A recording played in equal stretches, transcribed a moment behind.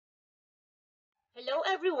Hello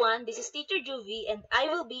everyone, this is Teacher Juvie and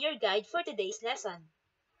I will be your guide for today's lesson.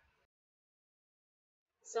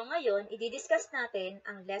 So ngayon, i-discuss natin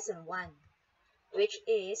ang lesson 1, which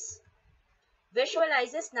is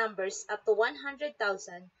visualizes numbers up to 100,000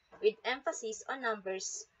 with emphasis on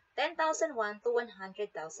numbers 10,001 to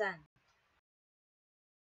 100,000.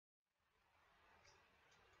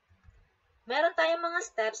 Meron tayong mga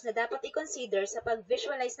steps na dapat i-consider sa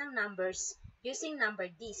pag-visualize ng numbers using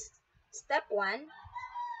number disc. Step 1,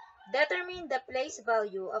 determine the place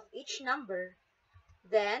value of each number.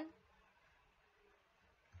 Then,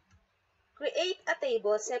 create a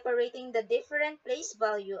table separating the different place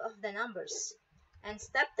value of the numbers. And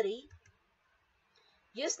step 3,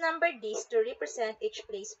 use number disc to represent each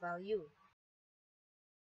place value.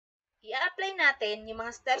 I-apply natin yung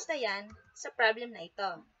mga steps na yan sa problem na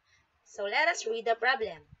ito. So let us read the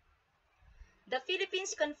problem. The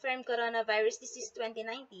Philippines confirmed coronavirus disease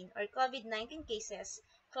 2019 or COVID-19 cases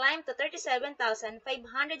climbed to 37,514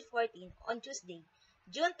 on Tuesday,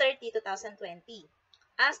 June 30, 2020.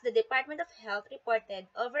 As the Department of Health reported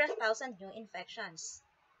over 1,000 new infections.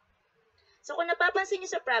 So kung napapansin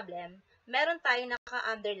niyo sa problem, meron tayong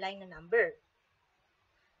naka-underline na number.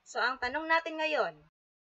 So ang tanong natin ngayon,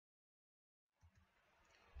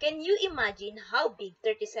 can you imagine how big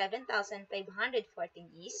 37,514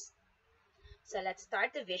 is? So let's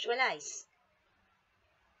start to visualize.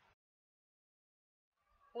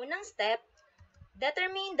 Unang step,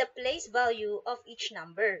 determine the place value of each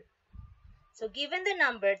number. So, given the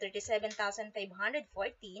number 37,514,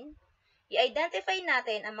 i-identify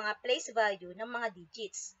natin ang mga place value ng mga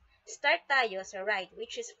digits. Start tayo sa right,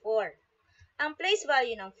 which is 4. Ang place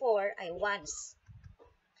value ng 4 ay ones.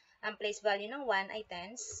 Ang place value ng 1 ay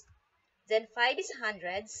tens. Then 5 is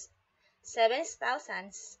hundreds, 7 is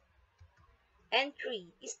thousands, and 3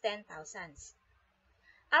 is 10,000s.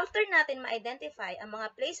 After natin ma-identify ang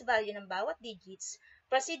mga place value ng bawat digits,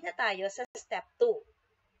 proceed na tayo sa step 2.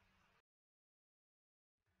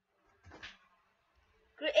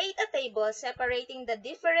 Create a table separating the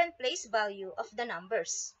different place value of the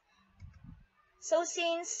numbers. So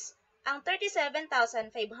since ang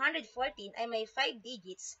 37,514 ay may 5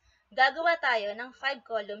 digits, gagawa tayo ng 5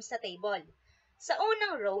 columns sa table. Sa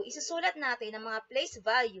unang row, isusulat natin ang mga place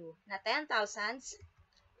value na 10,000s,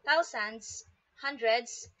 thousands,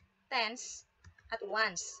 hundreds, tens, at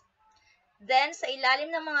ones. Then, sa ilalim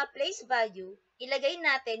ng mga place value, ilagay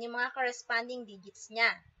natin yung mga corresponding digits niya.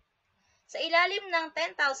 Sa ilalim ng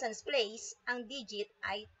 10,000s place, ang digit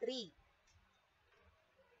ay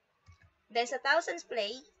 3. Then sa thousands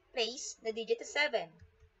place, the digit is 7.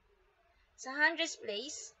 Sa hundreds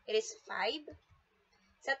place, it is 5.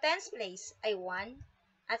 Sa tens place ay 1.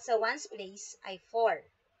 At sa ones place ay 4.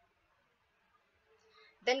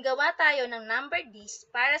 Then gawa tayo ng number disc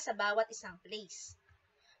para sa bawat isang place.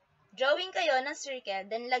 Drawing kayo ng circle,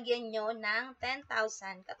 then lagyan nyo ng 10,000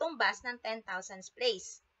 katumbas ng 10,000s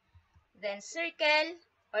place. Then circle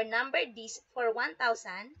or number disc for 1,000,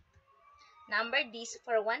 number disc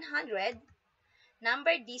for 100,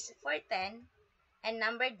 number disc for 10, and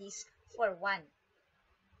number disc for 1.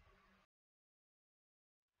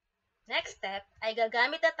 Next step ay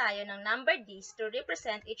gagamit na tayo ng number disc to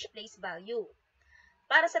represent each place value.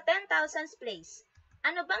 Para sa 10,000s place,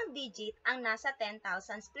 ano bang digit ang nasa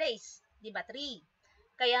 10,000s place? Diba 3?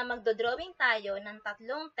 Kaya magdodrawing tayo ng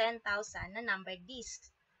tatlong 10,000 na number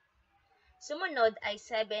discs. Sumunod ay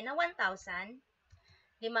 7 na 1,000,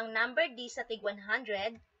 5 number disc sa tig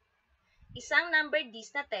 100, isang number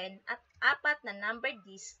disc na 10, at 4 na number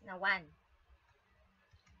disc na 1.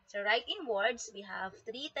 So write in words, we have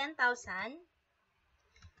 3 10,000, 7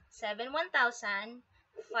 1,000, 5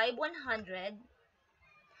 100,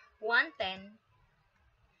 1 10,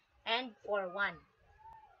 and 4 1.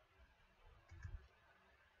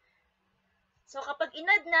 So, kapag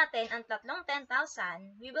inad natin ang tatlong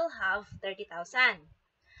 10,000, we will have 30,000.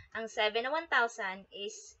 Ang 7 na 1,000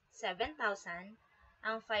 is 7,000.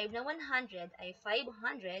 Ang 5 na 100 ay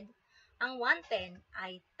 500. Ang 110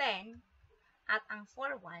 ay 10. At ang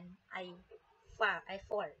 41 ay 4.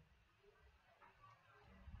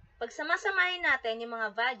 Pagsamasamahin natin yung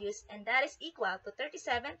mga values, and that is equal to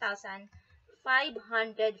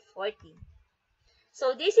 37,514.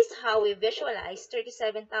 So, this is how we visualize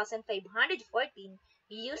 37,514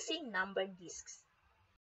 using number discs.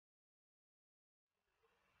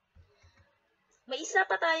 May isa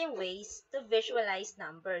pa tayong ways to visualize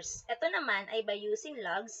numbers. Ito naman ay by using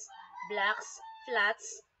logs, blocks,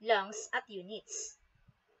 flats, longs, at units.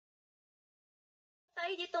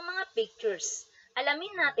 Tayo ditong mga pictures.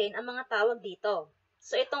 Alamin natin ang mga tawag dito.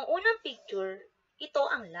 So, itong unang picture, ito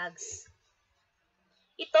ang logs.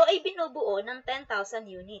 ito ay binubuo ng 10,000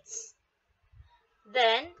 units.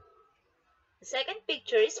 Then, the second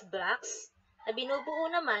picture is blocks na binubuo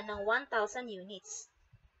naman ng 1,000 units.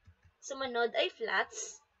 Sumunod ay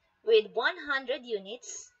flats with 100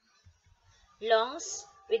 units, longs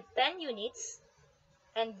with 10 units,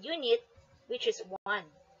 and unit which is 1.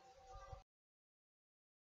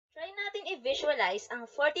 Try natin i-visualize ang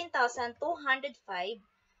 14,205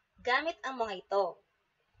 gamit ang mga ito.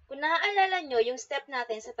 Kung naaalala nyo yung step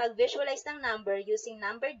natin sa pag-visualize ng number using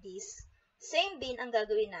number disk, same din ang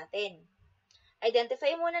gagawin natin.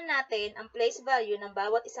 Identify muna natin ang place value ng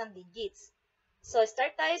bawat isang digits. So,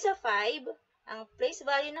 start tayo sa 5. Ang place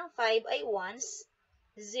value ng 5 ay ones,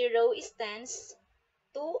 0 is tens,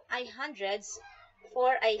 2 ay hundreds,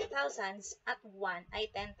 4 ay thousands, at 1 ay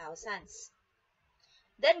 10,000s.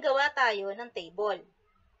 Then, gawa tayo ng table.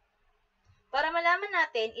 Para malaman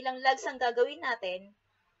natin ilang logs ang gagawin natin,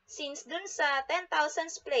 since dun sa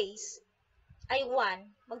 10,000s place ay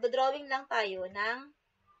 1, magdodrawing lang tayo ng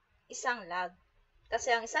isang log.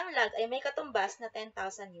 Kasi ang isang log ay may katumbas na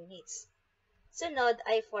 10,000 units. Sunod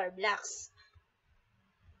ay 4 blocks.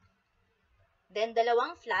 Then,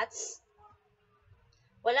 dalawang flats.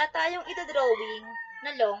 Wala tayong itodrawing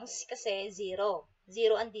na longs kasi 0.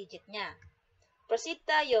 0 ang digit niya. Proceed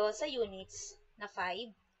tayo sa units na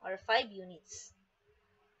 5 or 5 units.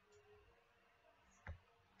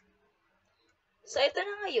 So, ito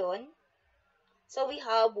na ngayon. So, we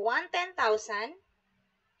have 1 10,000,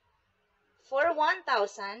 4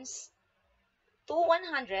 1,000s, 2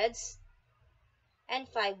 100s, and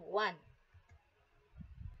 5 1.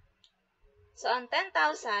 So, ang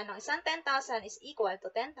 10,000, ang isang 10,000 is equal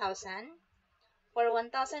to 10,000, 4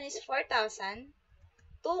 1,000 is 4,000,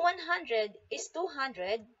 2 100 is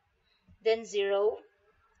 200, then 0,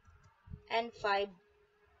 and 5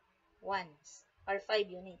 ones, or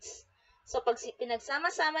 5 units. So, pag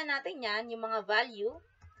pinagsama-sama natin yan, yung mga value,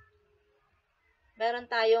 meron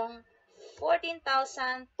tayong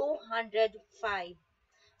 14,205.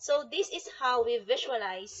 So, this is how we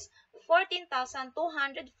visualize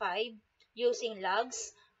 14,205 using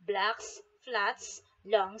logs, blocks, flats,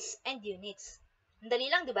 longs, and units. Ang dali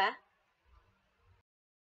lang, di ba?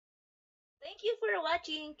 Thank you for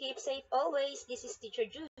watching. Keep safe always. This is Teacher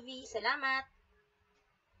Juvie. Salamat!